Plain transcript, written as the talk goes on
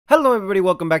Hello everybody,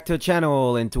 welcome back to the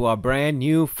channel and to our brand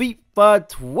new FIFA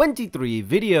 23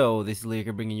 video. This is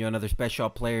Leaker bringing you another special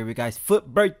player. You guys,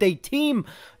 Foot Birthday Team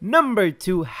number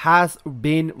 2 has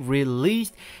been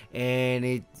released, and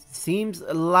it seems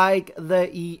like the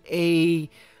EA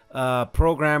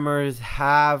programmers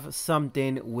have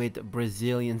something with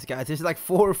Brazilians, guys. There's like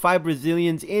 4 or 5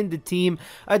 Brazilians in the team.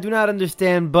 I do not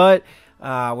understand, but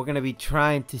we're going to be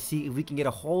trying to see if we can get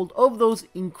a hold of those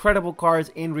incredible cards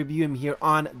and review them here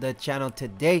on the channel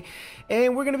today.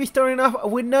 And we're going to be starting off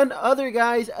with none other,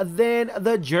 guys, than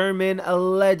the German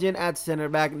legend at center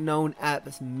back known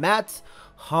as Mats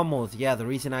Hummels. Yeah, the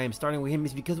reason I am starting with him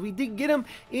is because we did get him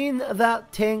in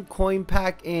that 10 coin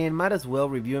pack and might as well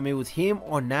review him. It was him,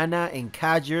 Onana, and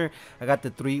Kajer. I got the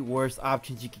 3 worst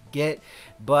options you could get.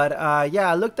 But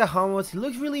yeah, I looked at Hummels. He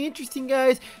looks really interesting,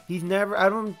 guys. I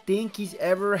don't think he's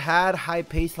ever had high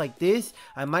pace like this.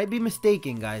 I might be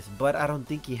mistaken, guys, but I don't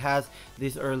think he has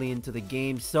this early into the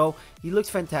game. So he looks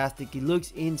fantastic. He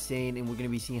looks insane, and we're going to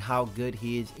be seeing how good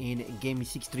he is in game.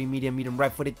 6'3", medium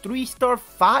right footed, 3-star,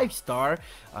 5-star.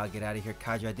 Get out of here,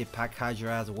 Kajer. I did pack Kajer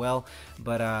as well,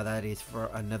 but that is for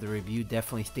another review.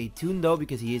 Definitely stay tuned though,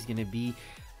 because he is going to be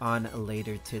on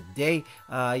later today.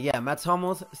 Yeah, Mats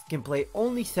Hummels can play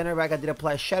only center back. I did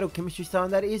apply a shadow chemistry style,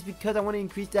 and that is because I want to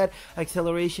increase that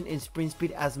acceleration and sprint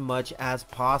speed as much as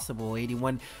possible.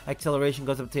 81 acceleration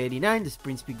goes up to 89, the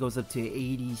sprint speed goes up to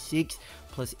 86,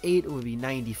 plus 8 would be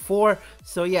 94.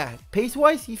 So yeah, pace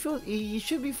wise, he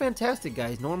should be fantastic,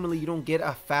 guys. Normally you don't get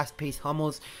a fast paced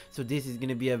Hummels, so this is going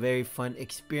to be a very fun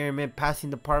experiment. Passing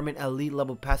department, elite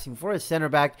level passing for a center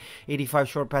back, 85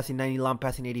 short passing, 90 long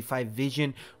passing, 85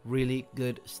 vision. Really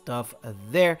good stuff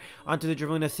there. Onto the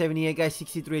dribbling of 78, guys.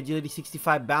 63 agility,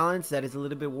 65 balance. That is a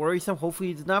little bit worrisome.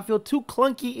 Hopefully it does not feel too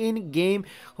clunky in game.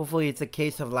 Hopefully it's a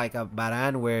case of like a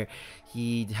Baran where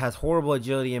he has horrible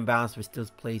agility and balance but still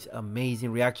plays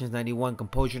amazing. Reactions 91,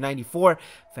 composure 94,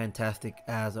 fantastic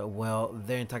as well.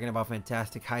 They're talking about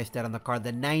fantastic. High stat on the card,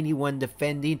 the 91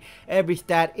 defending. Every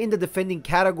stat in the defending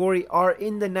category are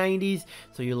in the 90s,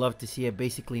 so you love to see a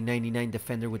basically 99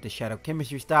 defender with the shadow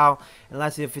chemistry style. And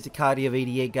lastly, the physicality of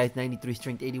 88, guys. 93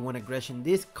 strength, 81 aggression.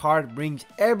 This card brings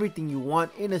everything you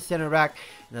want in a center back,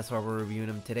 and that's why we're reviewing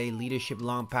him today. Leadership,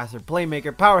 long passer,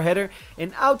 playmaker, power header,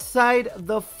 and outside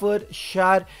the foot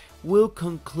shot will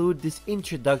conclude this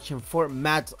introduction for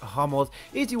Mats Hummels.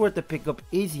 Is he worth the pickup?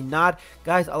 Is he not?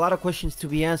 Guys, a lot of questions to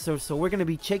be answered, so we're going to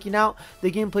be checking out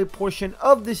the gameplay portion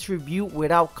of this review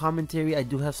without commentary. I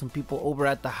do have some people over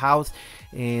at the house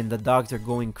and the dogs are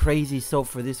going crazy, so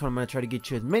for this one I'm going to try to get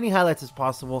you as many highlights as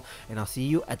possible, and I'll see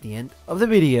you at the end of the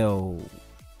video.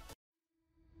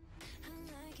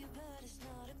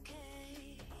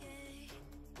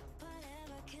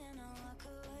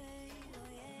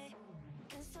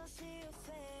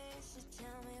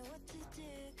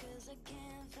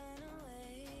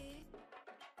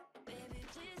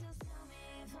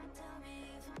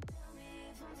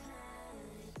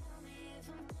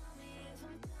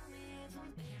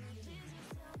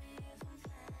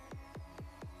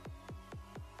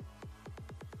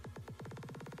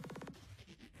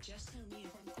 Just tell me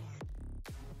if I'm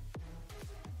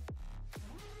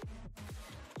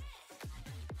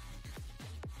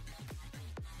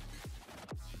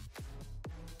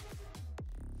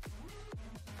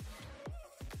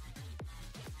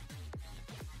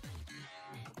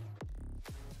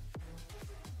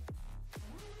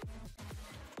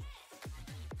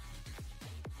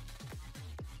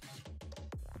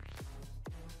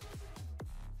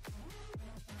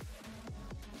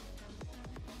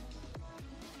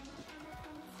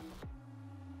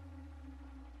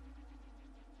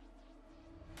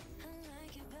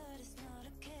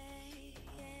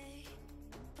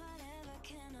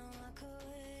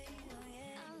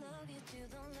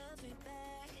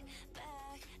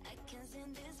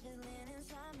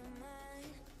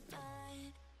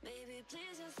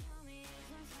please just tell me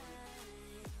if I'm fine.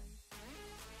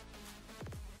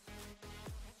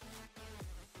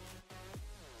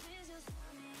 Please just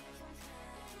tell me if I'm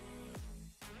fine.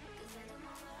 'Cause I don't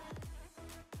know why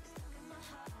it's stuck in my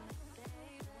heart,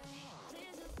 baby.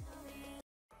 Please just tell me.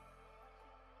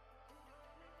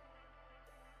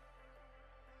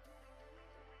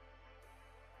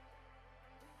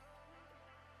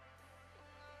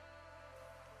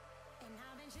 And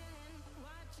I've been chilling,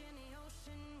 watching the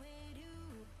ocean with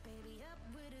you, baby, up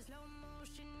with a slow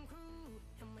motion crew,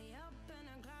 and we up in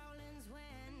our growlings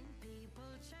when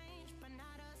people change, but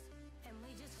not us, and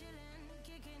we just chilling,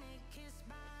 kicking it, kissed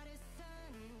by the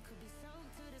sun, could be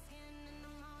soaked to the skin in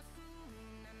the mall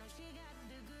soon. I know she got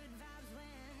the good vibes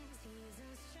when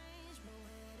seasons change, but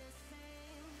we're the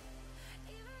same.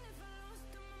 Even if I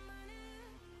lost in my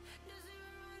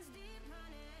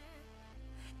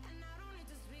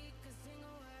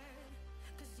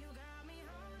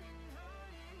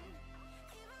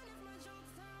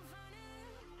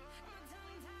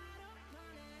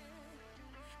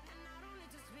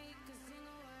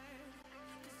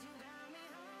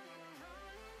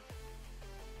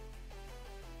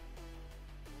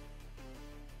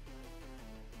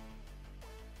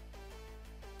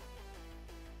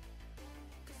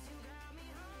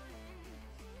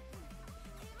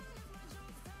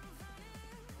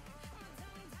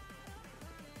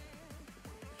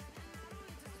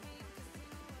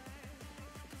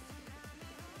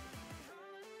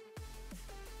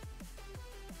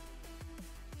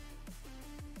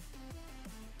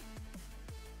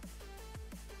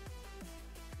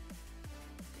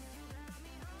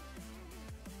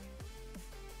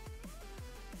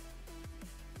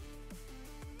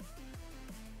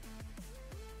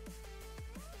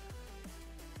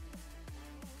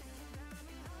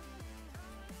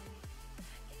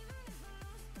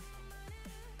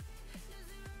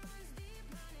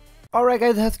Alright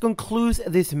guys, that concludes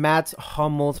this Mats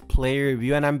Hummels player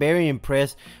review, and I'm very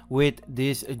impressed with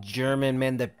this German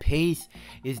man. The pace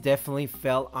is definitely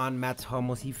felt on Mats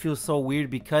Hummels. He feels so weird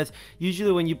because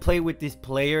usually when you play with this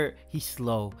player, he's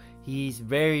slow. He's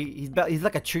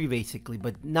like a tree basically,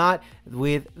 but not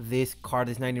with this card.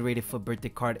 This 90 rated FUT birthday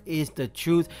card is the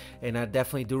truth, and I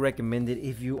definitely do recommend it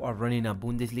if you are running a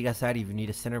Bundesliga side. If you need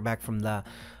a center back from the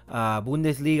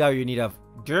Bundesliga, or you need a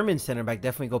German center back,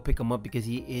 definitely go pick him up because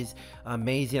he is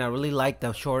amazing. I really like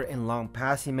the short and long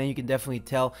passing, man. You can definitely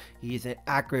tell he is an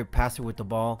accurate passer with the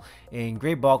ball and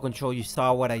great ball control. You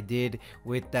saw what I did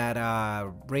with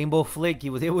that rainbow flick. He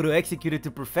was able to execute it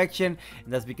to perfection,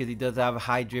 and that's because he does have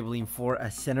high dribbling for a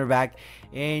center back.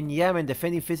 And yeah, man,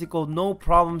 defending physical, no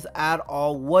problems at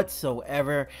all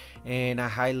whatsoever. And I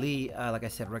highly, like I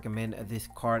said, recommend this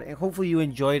card. And hopefully you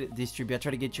enjoyed this review. I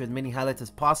try to get you as many highlights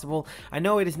as possible. I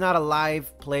know it is not a live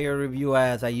player review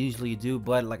as I usually do,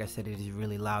 but like I said, it is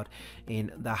really loud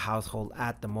in the household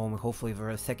at the moment. Hopefully for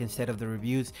a second set of the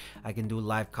reviews, I can do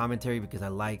live commentary because I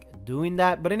like doing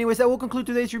that. But anyways, that will conclude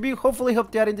today's review. Hopefully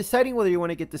helped you out in deciding whether you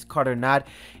want to get this card or not,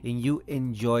 and you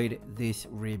enjoyed this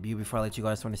review. Before I let you go,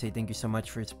 I just want to say thank you so much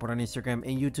for your support on Instagram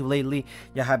and YouTube lately.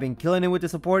 You have been killing it with the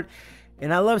support,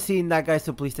 and I love seeing that, guys.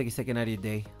 So please take a second out of your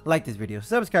day, like this video,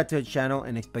 subscribe to the channel,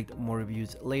 and expect more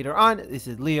reviews later on. This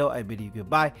is Leo. I bid you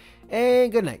goodbye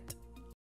and good night.